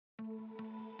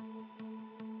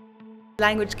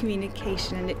Language,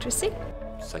 communication and literacy.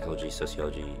 Psychology,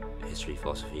 sociology, history,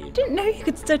 philosophy. I didn't know you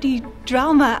could study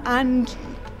drama and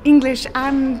English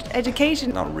and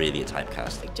education. Not really a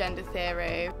typecast. Gender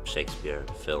theory, Shakespeare,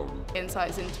 film,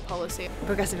 insights into policy,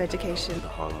 Progressive education. the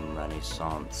Harlem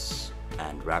Renaissance,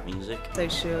 and rap music.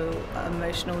 Social,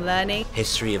 emotional learning.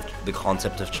 History of the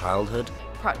concept of childhood.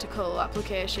 practical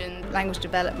application, Language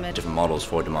development. Different models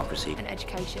for democracy. And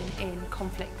education in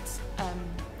conflict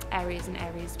areas and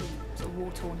areas with sort of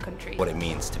war-torn countries. What it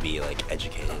means to be like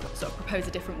educated. Sort of propose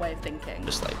a different way of thinking.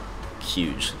 Just like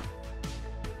huge.